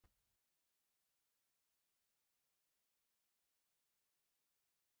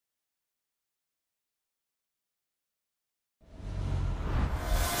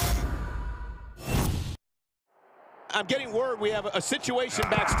I'm getting word we have a situation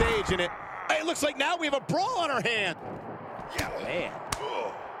backstage, and it looks like now we have a brawl on our hand. Man.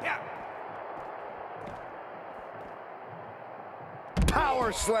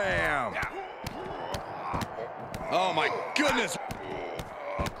 Power slam. Oh my goodness.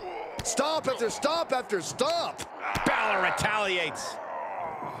 Stomp after stomp after stomp. Balor retaliates.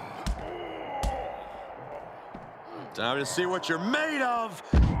 Time to see what you're made of.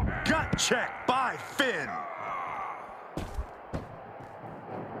 Gut check by Finn.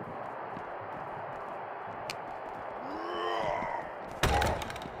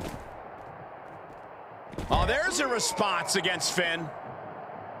 Oh, there's a response against Finn.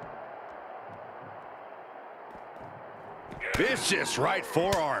 Vicious right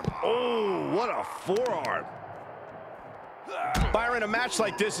forearm. Oh, what a forearm. Byron, a match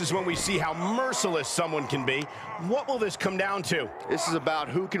like this is when we see how merciless someone can be. What will this come down to? This is about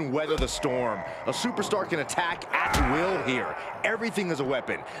who can weather the storm. A superstar can attack at will here. Everything is a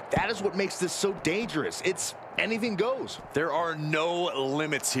weapon. That is what makes this so dangerous. It's anything goes. There are no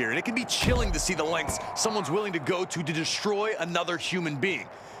limits here, and it can be chilling to see the lengths someone's willing to go to destroy another human being.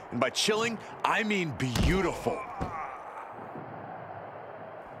 And by chilling, I mean beautiful.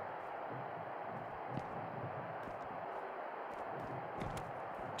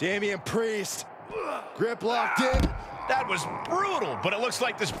 Damian Priest. Grip locked in. That was brutal, but it looks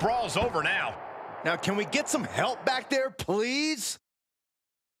like this brawl's over now. Now, can we get some help back there, please?